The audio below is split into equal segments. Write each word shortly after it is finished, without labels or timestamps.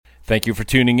Thank you for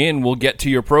tuning in. We'll get to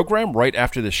your program right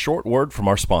after this short word from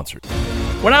our sponsors.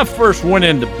 When I first went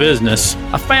into business,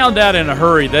 I found out in a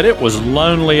hurry that it was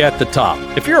lonely at the top.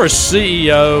 If you're a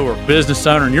CEO or business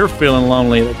owner and you're feeling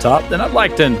lonely at the top, then I'd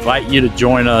like to invite you to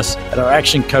join us at our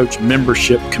Action Coach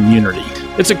membership community.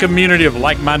 It's a community of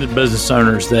like-minded business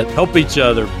owners that help each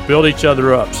other, build each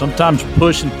other up, sometimes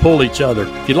push and pull each other.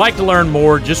 If you'd like to learn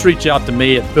more, just reach out to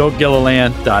me at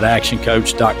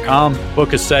philgilliland.actioncoach.com,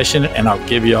 book a session, and I'll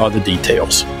give you all the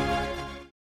details.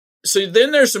 So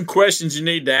then there's some questions you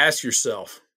need to ask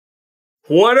yourself.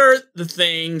 What are the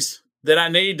things that I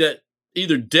need to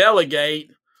either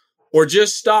delegate or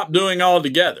just stop doing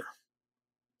altogether?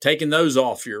 Taking those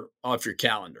off your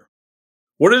calendar.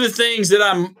 What are the things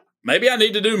that maybe I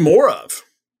need to do more of?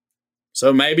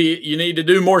 So maybe you need to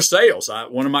do more sales.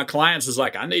 One of my clients was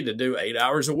like, I need to do 8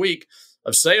 hours a week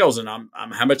of sales. And I'm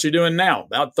how much are you doing now?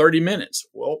 About 30 minutes.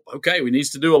 Well, okay, we need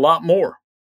to do a lot more.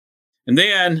 And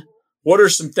then what are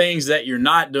some things that you're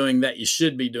not doing that you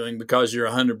should be doing because you're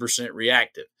 100%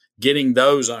 reactive? Getting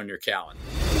those on your calendar.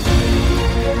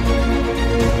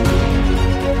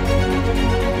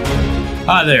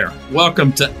 Hi there.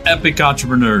 Welcome to Epic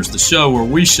Entrepreneurs, the show where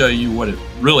we show you what it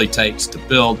really takes to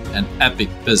build an epic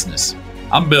business.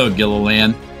 I'm Bill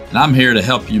Gilliland, and I'm here to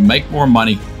help you make more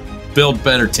money, build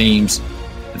better teams,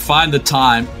 and find the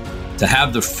time to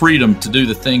have the freedom to do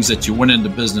the things that you went into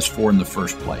business for in the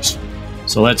first place.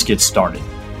 So let's get started.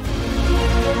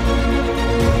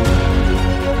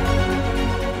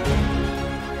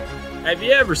 Have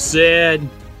you ever said,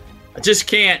 I just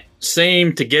can't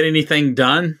seem to get anything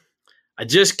done? I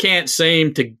just can't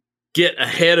seem to get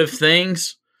ahead of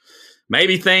things.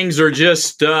 Maybe things are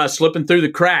just slipping through the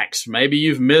cracks. Maybe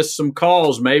you've missed some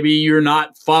calls. Maybe you're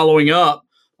not following up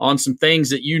on some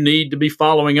things that you need to be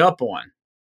following up on.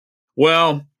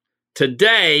 Well,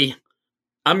 today,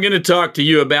 I'm going to talk to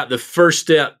you about the first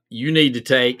step you need to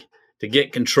take to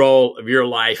get control of your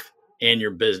life and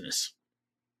your business.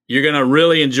 You're going to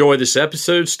really enjoy this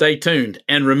episode. Stay tuned.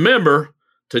 And remember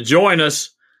to join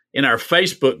us in our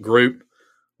Facebook group,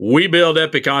 We Build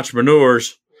Epic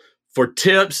Entrepreneurs, for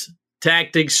tips,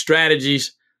 tactics,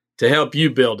 strategies to help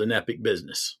you build an epic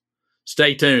business.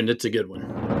 Stay tuned. It's a good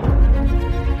one.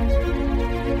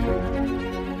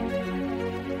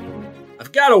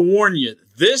 I've got to warn you,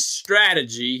 this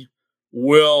strategy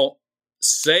will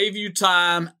save you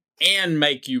time and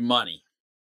make you money.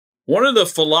 One of the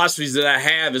philosophies that I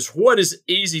have is what is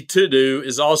easy to do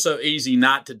is also easy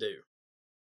not to do.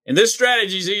 And this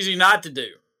strategy is easy not to do.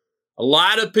 A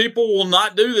lot of people will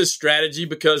not do this strategy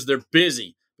because they're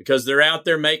busy, because they're out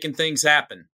there making things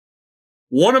happen.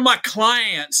 One of my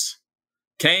clients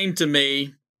came to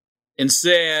me and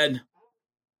said,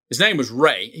 his name was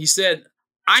Ray. He said,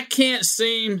 I can't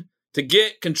seem to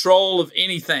get control of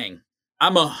anything.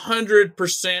 I'm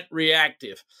 100%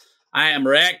 reactive. I am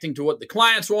reacting to what the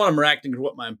clients want. I'm reacting to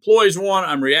what my employees want.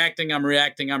 I'm reacting. I'm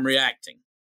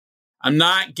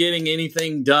not getting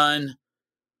anything done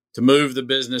to move the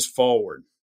business forward.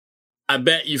 I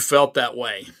bet you felt that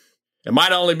way. It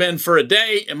might have only been for a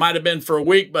day. It might have been for a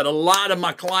week, but a lot of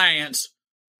my clients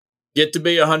get to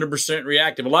be 100%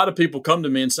 reactive. A lot of people come to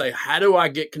me and say, how do I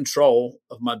get control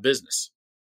of my business?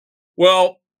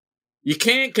 Well, you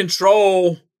can't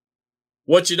control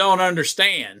what you don't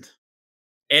understand.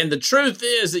 And the truth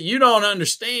is that you don't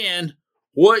understand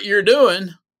what you're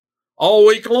doing all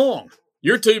week long.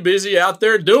 You're too busy out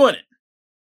there doing it.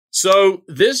 So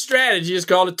this strategy is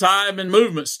called a time and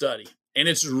movement study. And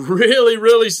it's really,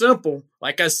 really simple.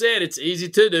 Like I said, it's easy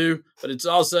to do, but it's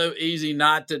also easy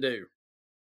not to do.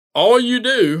 All you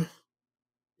do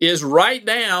is write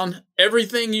down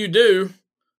everything you do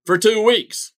for 2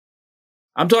 weeks.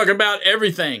 I'm talking about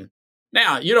everything.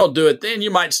 Now, you don't do it then.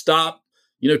 You might stop,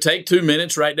 take 2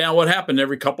 minutes, write down what happened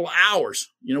every couple of hours.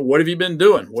 What have you been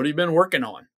doing? What have you been working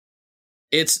on?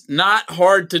 It's not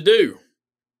hard to do.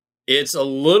 It's a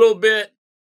little bit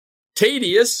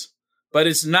tedious, but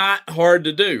it's not hard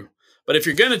to do. But if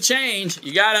you're going to change,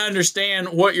 you got to understand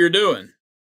what you're doing.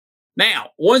 Now,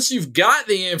 once you've got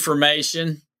the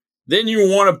information, then you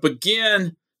want to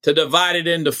begin to divide it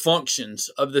into functions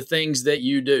of the things that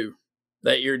you do,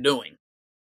 that you're doing.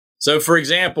 So, for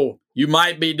example, you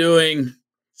might be doing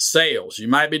sales. You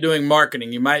might be doing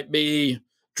marketing. You might be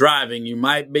driving. You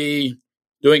might be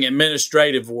doing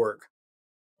administrative work.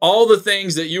 All the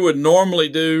things that you would normally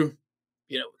do,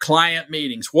 client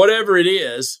meetings, whatever it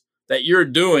is that you're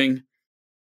doing.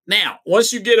 Now,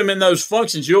 once you get them in those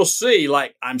functions, you'll see,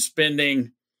 like, I'm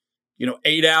spending,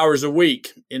 8 hours a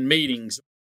week in meetings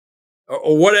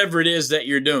or whatever it is that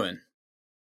you're doing.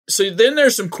 So then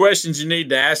there's some questions you need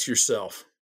to ask yourself.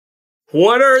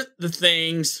 What are the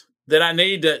things that I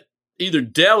need to either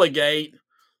delegate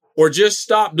or just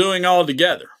stop doing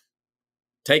altogether?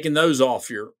 Taking those off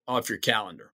your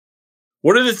calendar.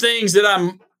 What are the things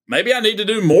that maybe I need to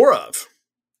do more of?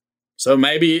 So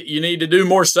maybe you need to do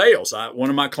more sales. One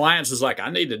of my clients was like, I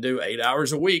need to do 8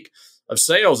 hours a week of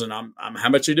sales. And I'm how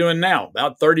much are you doing now?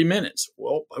 About 30 minutes.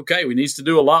 Well, okay, we need to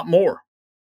do a lot more.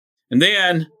 And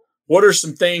then what are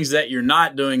some things that you're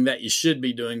not doing that you should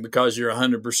be doing because you're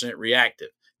 100% reactive?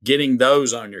 Getting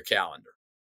those on your calendar.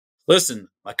 Listen,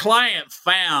 my client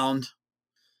found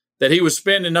that he was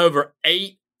spending over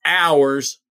 8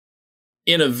 hours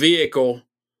in a vehicle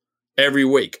every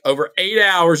week. Over 8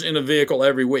 hours in a vehicle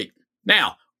every week.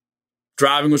 Now,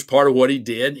 driving was part of what he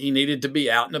did. He needed to be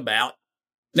out and about.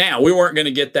 Now, we weren't going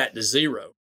to get that to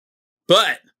 0,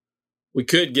 but we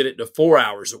could get it to 4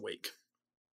 hours a week.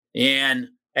 And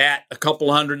at a couple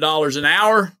 $100 an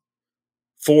hour,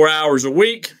 4 hours a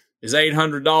week is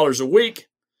 $800 a week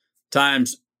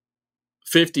times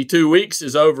 52 weeks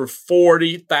is over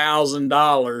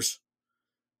 $40,000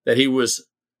 that he was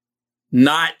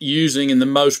not using in the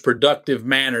most productive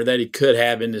manner that he could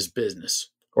have in his business.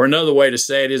 Or another way to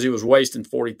say it is he was wasting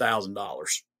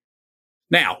 $40,000.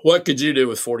 Now, what could you do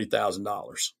with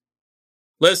 $40,000?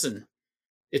 Listen,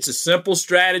 it's a simple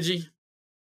strategy.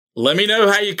 Let me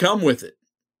know how you come with it.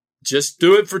 Just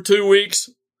do it for 2 weeks.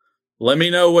 Let me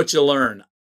know what you learn.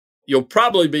 You'll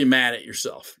probably be mad at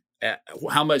yourself at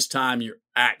how much time you're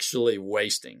actually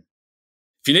wasting.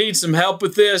 If you need some help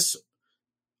with this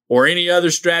or any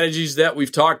other strategies that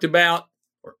we've talked about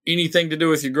or anything to do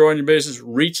with your growing your business,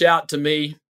 reach out to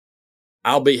me.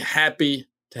 I'll be happy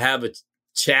to have a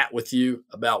chat with you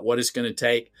about what it's going to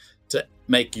take to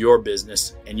make your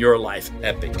business and your life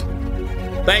epic.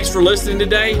 Thanks for listening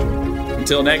today.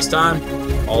 Until next time,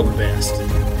 all the best.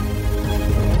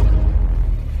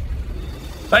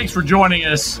 Thanks for joining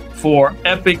us for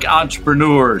Epic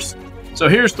Entrepreneurs. So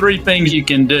here's 3 things you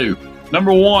can do.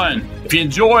 Number 1, if you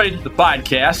enjoyed the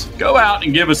podcast, go out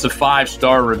and give us a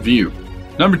 5-star review.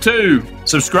 Number 2,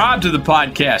 subscribe to the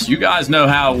podcast. You guys know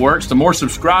how it works. The more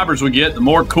subscribers we get, the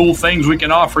more cool things we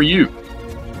can offer you.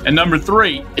 And number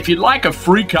 3, if you'd like a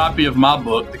free copy of my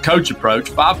book, The Coach Approach,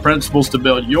 5 Principles to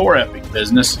Build Your Epic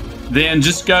Business, then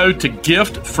just go to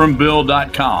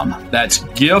giftfrombill.com. That's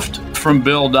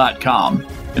giftfrombill.com.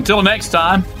 Until next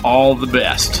time, all the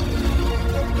best.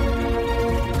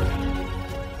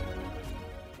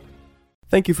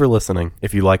 Thank you for listening.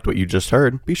 If you liked what you just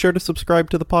heard, be sure to subscribe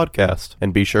to the podcast.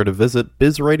 And be sure to visit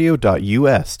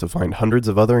bizradio.us to find hundreds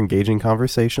of other engaging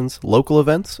conversations, local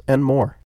events, and more.